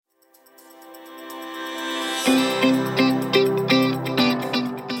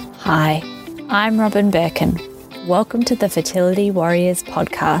Hi, I'm Robin Birkin. Welcome to the Fertility Warriors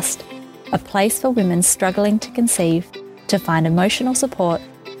podcast, a place for women struggling to conceive to find emotional support,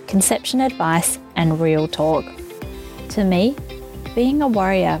 conception advice, and real talk. To me, being a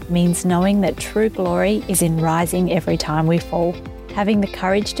warrior means knowing that true glory is in rising every time we fall, having the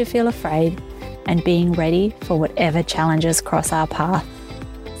courage to feel afraid, and being ready for whatever challenges cross our path.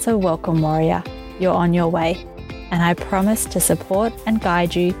 So welcome, warrior. You're on your way, and I promise to support and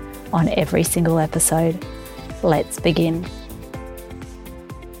guide you on every single episode. Let's begin.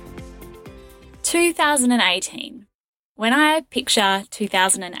 2018. When I picture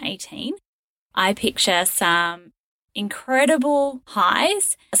 2018, I picture some incredible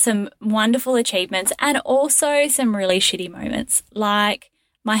highs, some wonderful achievements, and also some really shitty moments, like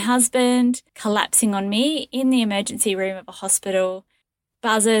my husband collapsing on me in the emergency room of a hospital,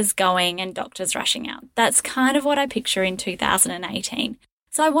 buzzers going and doctors rushing out. That's kind of what I picture in 2018.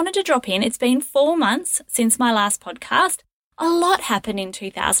 So I wanted to drop in. It's been 4 months since my last podcast. A lot happened in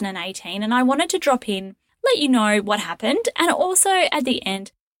 2018, and I wanted to drop in, let you know what happened, and also at the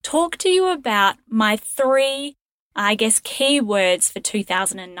end, talk to you about my 3, key words for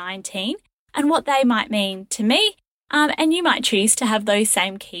 2019 and what they might mean to me, and you might choose to have those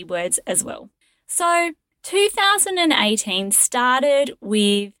same keywords as well. So 2018 started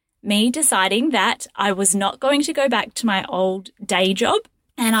with me deciding that I was not going to go back to my old day job,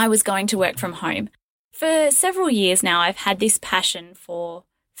 and I was going to work from home. For several years now, I've had this passion for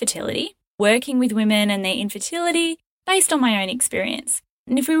fertility, working with women and their infertility based on my own experience.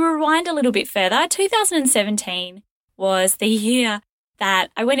 And if we rewind a little bit further, 2017 was the year that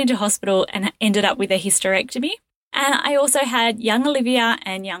I went into hospital and ended up with a hysterectomy. And I also had young Olivia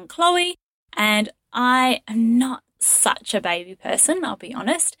and young Chloe, and I am not such a baby person, I'll be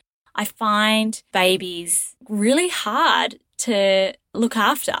honest. I find babies really hard to look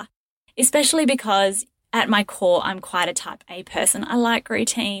after, especially because at my core, I'm quite a type A person. I like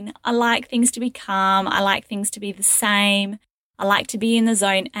routine. I like things to be calm. I like things to be the same. I like to be in the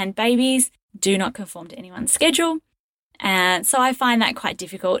zone, and babies do not conform to anyone's schedule. And so I find that quite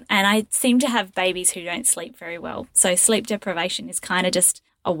difficult, and I seem to have babies who don't sleep very well. So sleep deprivation is kind of just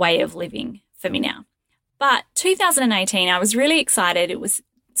a way of living for me now. But 2018, I was really excited. It was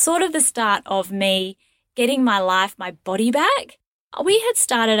sort of the start of me getting my life, my body back. We had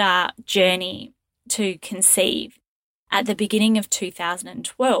started our journey to conceive at the beginning of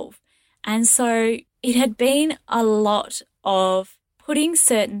 2012. And so it had been a lot of putting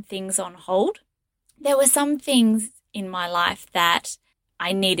certain things on hold. There were some things in my life that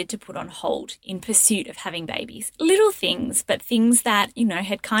I needed to put on hold in pursuit of having babies. Little things, but things that,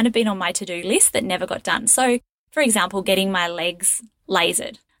 had kind of been on my to-do list that never got done. So, for example, getting my legs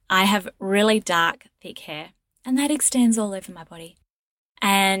lasered. I have really dark, thick hair, and that extends all over my body.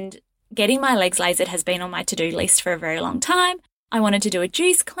 And getting my legs lasered has been on my to-do list for a very long time. I wanted to do a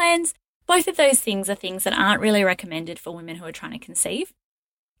juice cleanse. Both of those things are things that aren't really recommended for women who are trying to conceive.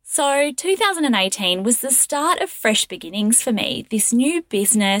 So 2018 was the start of fresh beginnings for me, this new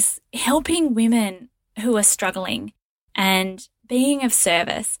business, helping women who are struggling and being of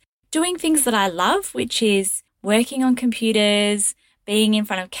service, doing things that I love, which is working on computers, being in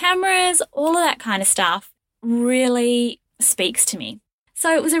front of cameras, all of that kind of stuff really speaks to me.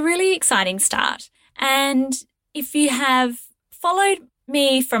 So it was a really exciting start. And if you have followed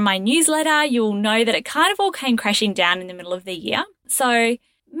me from my newsletter, you'll know that it kind of all came crashing down in the middle of the year. So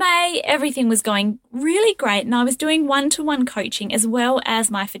May, everything was going really great, and I was doing one-to-one coaching as well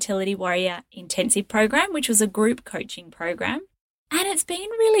as my Fertility Warrior Intensive program, which was a group coaching program. And it's been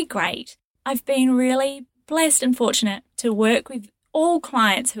really great. I've been really blessed and fortunate to work with all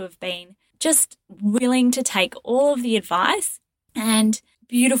clients who have been just willing to take all of the advice, and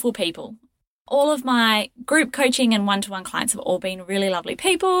beautiful people. All of my group coaching and one-to-one clients have all been really lovely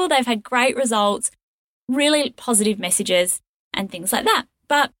people. They've had great results, really positive messages and things like that.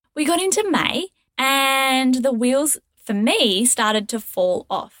 But we got into May and the wheels for me started to fall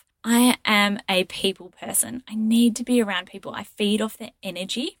off. I am a people person. I need to be around people. I feed off the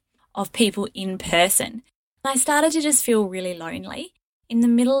energy of people in person. I started to just feel really lonely. In the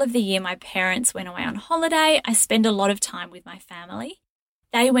middle of the year, my parents went away on holiday. I spend a lot of time with my family.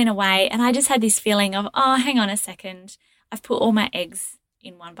 They went away and I just had this feeling of, hang on a second, I've put all my eggs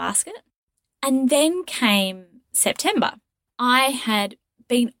in one basket. And then came September. I had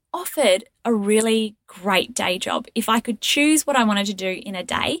been offered a really great day job. If I could choose what I wanted to do in a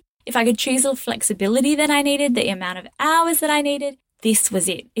day, if I could choose the flexibility that I needed, the amount of hours that I needed, this was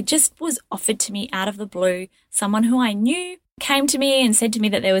it. It just was offered to me out of the blue. Someone who I knew came to me and said to me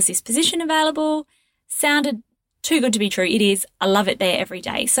that there was this position available, sounded too good to be true. It is. I love it there every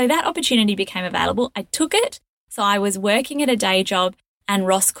day. So that opportunity became available. I took it. So I was working at a day job and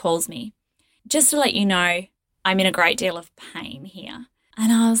Ross calls me. Just to let you know, I'm in a great deal of pain here.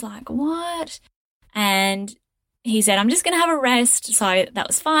 And I was like, what? And he said, I'm just going to have a rest. So that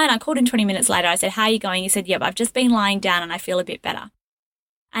was fine. I called him 20 minutes later. I said, how are you going? He said, yep, I've just been lying down and I feel a bit better.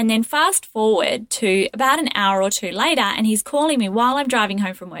 And then fast forward to about an hour or two later, and he's calling me while I'm driving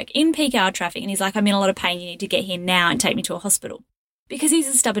home from work in peak hour traffic. And he's like, I'm in a lot of pain. You need to get here now and take me to a hospital. Because he's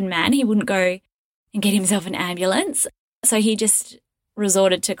a stubborn man, he wouldn't go and get himself an ambulance. So he just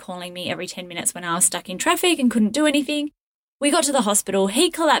resorted to calling me every 10 minutes when I was stuck in traffic and couldn't do anything. We got to the hospital. He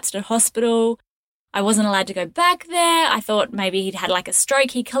collapsed at hospital. I wasn't allowed to go back there. I thought maybe he'd had like a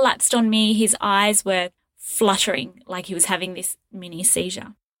stroke. He collapsed on me. His eyes were fluttering like he was having this mini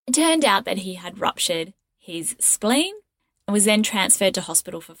seizure. It turned out that he had ruptured his spleen and was then transferred to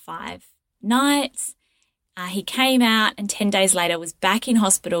hospital for 5 nights. He came out and 10 days later was back in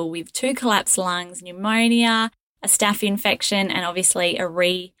hospital with 2 collapsed lungs, pneumonia, a staph infection, and obviously a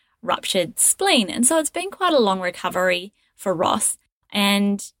re-ruptured spleen. And so it's been quite a long recovery for Ross.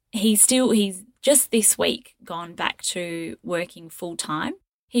 And he's just this week gone back to working full time.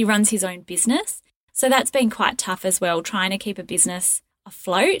 He runs his own business. So that's been quite tough as well, trying to keep a business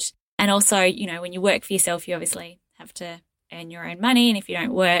afloat. And also, when you work for yourself, you obviously have to earn your own money. And if you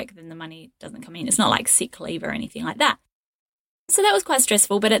don't work, then the money doesn't come in. It's not like sick leave or anything like that. So that was quite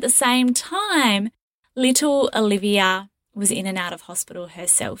stressful. But at the same time, little Olivia was in and out of hospital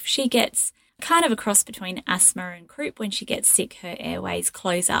herself. She gets kind of a cross between asthma and croup. When she gets sick, her airways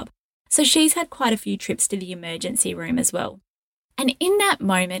close up. So she's had quite a few trips to the emergency room as well. And in that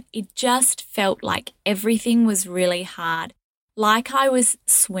moment, it just felt like everything was really hard. Like I was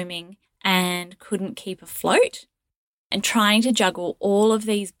swimming and couldn't keep afloat and trying to juggle all of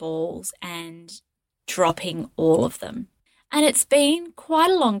these balls and dropping all of them. And it's been quite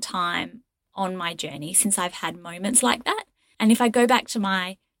a long time on my journey since I've had moments like that. And if I go back to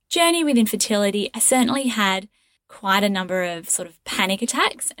my journey with infertility, I certainly had quite a number of sort of panic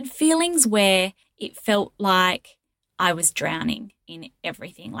attacks and feelings where it felt like I was drowning in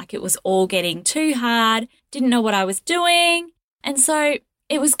everything, like it was all getting too hard, didn't know what I was doing. And so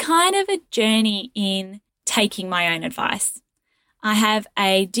it was kind of a journey in taking my own advice. I have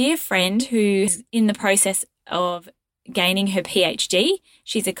a dear friend who's in the process of gaining her PhD.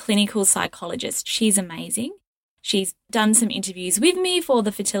 She's a clinical psychologist. She's amazing. She's done some interviews with me for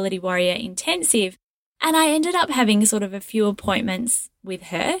the Fertility Warrior Intensive, and I ended up having sort of a few appointments with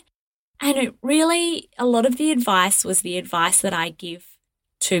her. And it really, a lot of the advice was the advice that I give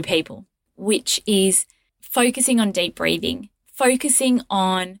to people, which is focusing on deep breathing, focusing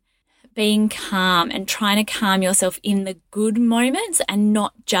on being calm and trying to calm yourself in the good moments and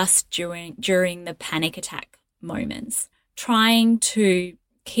not just during the panic attack moments. Trying to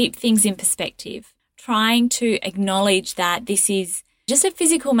keep things in perspective, trying to acknowledge that this is just a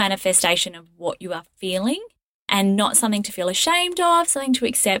physical manifestation of what you are feeling and not something to feel ashamed of, something to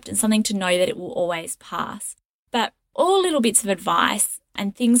accept and something to know that it will always pass. But all little bits of advice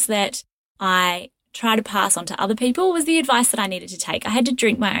and things that I try to pass on to other people was the advice that I needed to take. I had to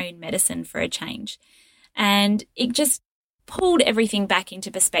drink my own medicine for a change. And it just pulled everything back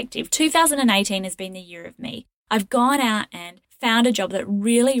into perspective. 2018 has been the year of me. I've gone out and found a job that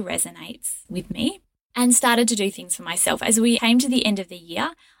really resonates with me and started to do things for myself. As we came to the end of the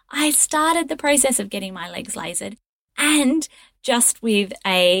year, I started the process of getting my legs lasered, and just with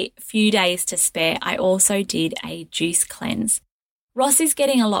a few days to spare, I also did a juice cleanse. Ross is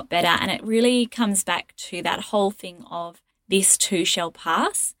getting a lot better, and it really comes back to that whole thing of this too shall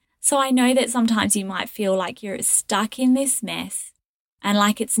pass. So I know that sometimes you might feel like you're stuck in this mess and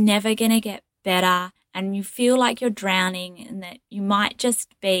like it's never going to get better, and you feel like you're drowning and that you might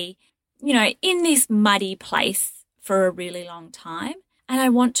just be, in this muddy place for a really long time. And I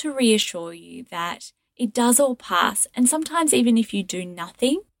want to reassure you that it does all pass. And sometimes even if you do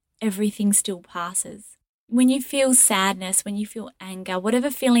nothing, everything still passes. When you feel sadness, when you feel anger, whatever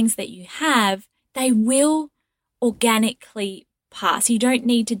feelings that you have, they will organically pass. You don't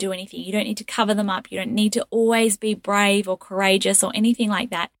need to do anything. You don't need to cover them up. You don't need to always be brave or courageous or anything like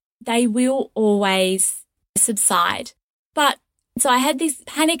that. They will always subside. But so I had these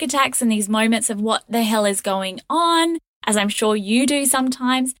panic attacks and these moments of what the hell is going on, as I'm sure you do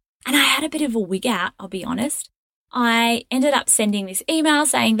sometimes. And I had a bit of a wig out, I'll be honest. I ended up sending this email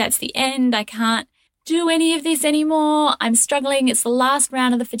saying that's the end. I can't do any of this anymore. I'm struggling. It's the last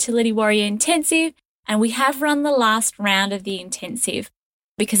round of the Fertility Warrior Intensive. And we have run the last round of the intensive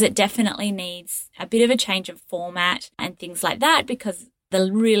because it definitely needs a bit of a change of format and things like that, because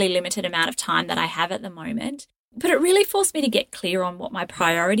the really limited amount of time that I have at the moment. But it really forced me to get clear on what my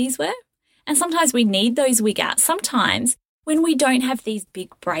priorities were. And sometimes we need those wig outs. Sometimes when we don't have these big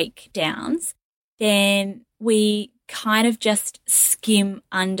breakdowns, then we kind of just skim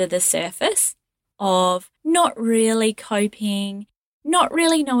under the surface of not really coping, not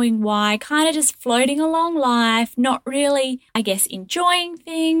really knowing why, kind of just floating along life, not really, I guess, enjoying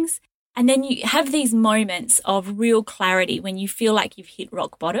things. And then you have these moments of real clarity when you feel like you've hit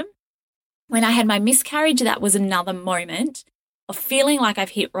rock bottom. When I had my miscarriage, that was another moment of feeling like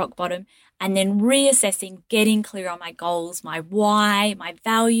I've hit rock bottom and then reassessing, getting clear on my goals, my why, my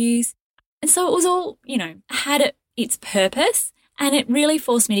values. And so it was all, had its purpose, and it really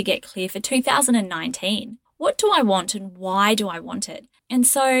forced me to get clear for 2019. What do I want and why do I want it? And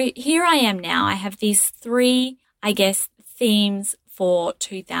so here I am now. I have these 3, themes for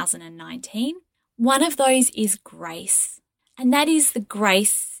 2019. One of those is grace, and that is the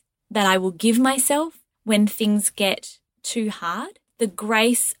grace that I will give myself when things get too hard, the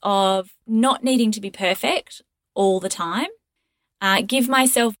grace of not needing to be perfect all the time, give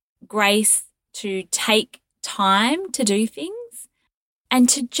myself grace to take time to do things, and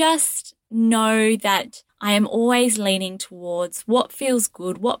to just know that I am always leaning towards what feels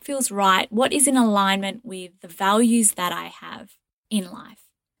good, what feels right, what is in alignment with the values that I have in life.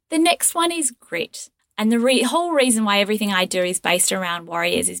 The next one is grit. And the whole reason why everything I do is based around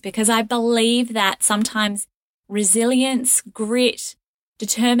warriors is because I believe that sometimes resilience, grit,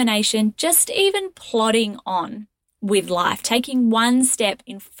 determination, just even plodding on with life, taking one step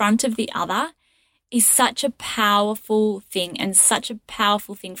in front of the other, is such a powerful thing, and such a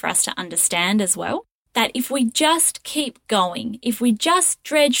powerful thing for us to understand as well. That if we just keep going, if we just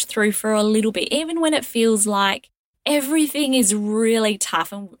dredge through for a little bit, even when it feels like everything is really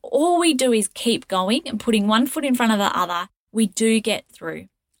tough and all we do is keep going and putting one foot in front of the other, we do get through.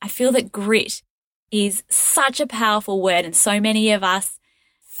 I feel that grit is such a powerful word, and so many of us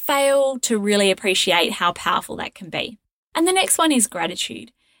fail to really appreciate how powerful that can be. And the next one is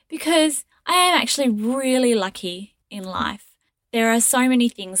gratitude, because I am actually really lucky in life. There are so many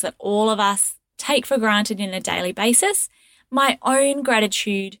things that all of us take for granted in a daily basis. My own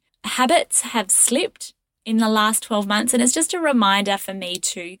gratitude habits have slipped in the last 12 months, and it's just a reminder for me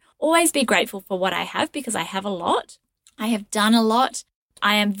to always be grateful for what I have, because I have a lot. I have done a lot.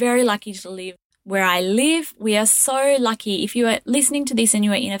 I am very lucky to live where I live. We are so lucky. If you are listening to this and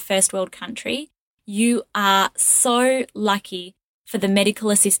you are in a first world country, you are so lucky for the medical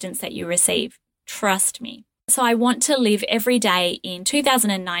assistance that you receive. Trust me. So I want to live every day in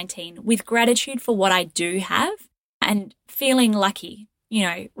 2019 with gratitude for what I do have and feeling lucky.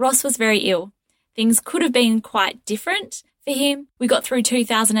 Ross was very ill. Things could have been quite different for him. We got through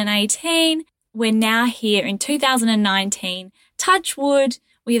 2018. We're now here in 2019. Touch wood.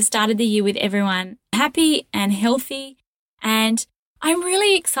 We have started the year with everyone happy and healthy. And I'm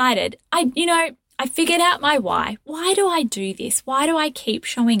really excited. I figured out my why. Why do I do this? Why do I keep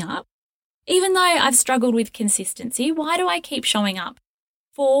showing up? Even though I've struggled with consistency, why do I keep showing up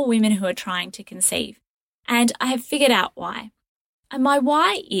for women who are trying to conceive? And I have figured out why. And my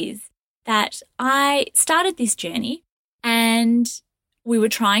why is that I started this journey and we were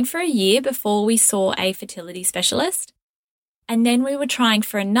trying for a year before we saw a fertility specialist. And then we were trying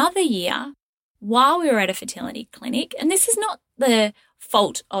for another year while we were at a fertility clinic. And this is not the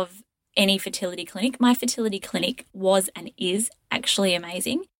fault of any fertility clinic. My fertility clinic was and is actually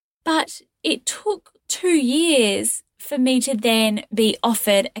amazing. But it took 2 years for me to then be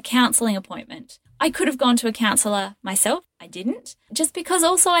offered a counselling appointment. I could have gone to a counsellor myself. I didn't. Just because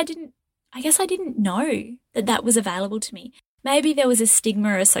also I didn't know that was available to me. Maybe there was a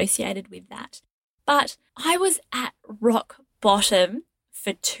stigma associated with that. But I was at rock bottom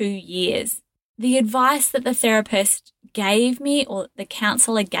for 2 years. The advice that the therapist gave me or the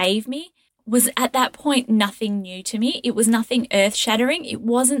counsellor gave me was at that point nothing new to me. It was nothing earth-shattering. It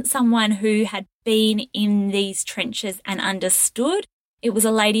wasn't someone who had been in these trenches and understood. It was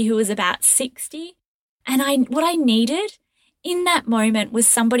a lady who was about 60. And what I needed in that moment was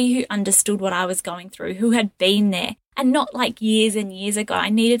somebody who understood what I was going through, who had been there, and not like years and years ago. I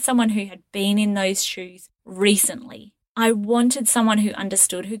needed someone who had been in those shoes recently. I wanted someone who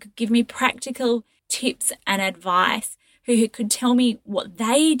understood, who could give me practical tips and advice, who could tell me what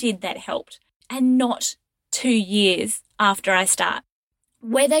they did that helped, and not 2 years after I start.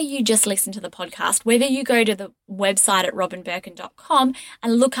 Whether you just listen to the podcast, whether you go to the website at robinbirkin.com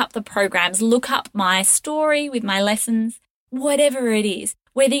and look up the programs, look up my story with my lessons, whatever it is,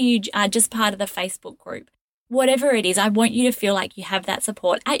 whether you are just part of the Facebook group, whatever it is, I want you to feel like you have that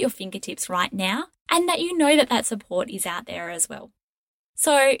support at your fingertips right now, and that you know that support is out there as well.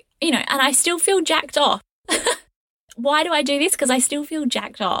 So, and I still feel jacked off. Why do I do this? Because I still feel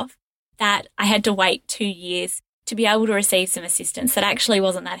jacked off that I had to wait 2 years to be able to receive some assistance that actually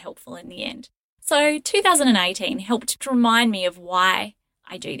wasn't that helpful in the end. So 2018 helped to remind me of why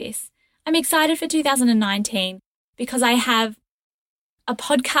I do this. I'm excited for 2019 because I have a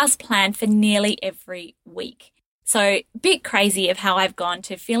podcast planned for nearly every week. So a bit crazy of how I've gone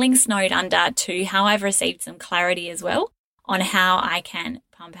to feeling snowed under to how I've received some clarity as well on how I can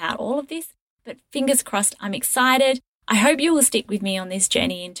pump out all of this. But fingers crossed, I'm excited. I hope you will stick with me on this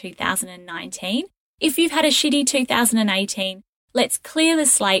journey in 2019. If you've had a shitty 2018, let's clear the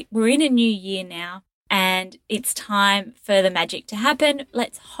slate. We're in a new year now and it's time for the magic to happen.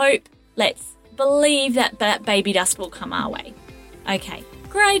 Let's hope, let's believe that baby dust will come our way. Okay,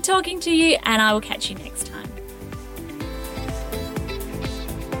 great talking to you and I will catch you next time.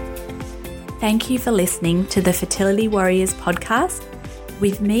 Thank you for listening to the Fertility Warriors podcast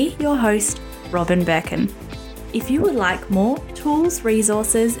with me, your host, Robyn Birkin. If you would like more tools,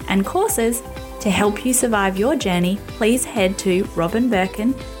 resources and courses to help you survive your journey, please head to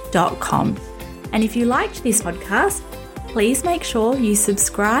robynbirkin.com. And if you liked this podcast, please make sure you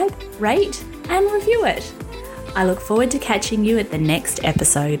subscribe, rate and review it. I look forward to catching you at the next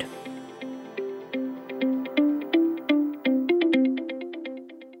episode.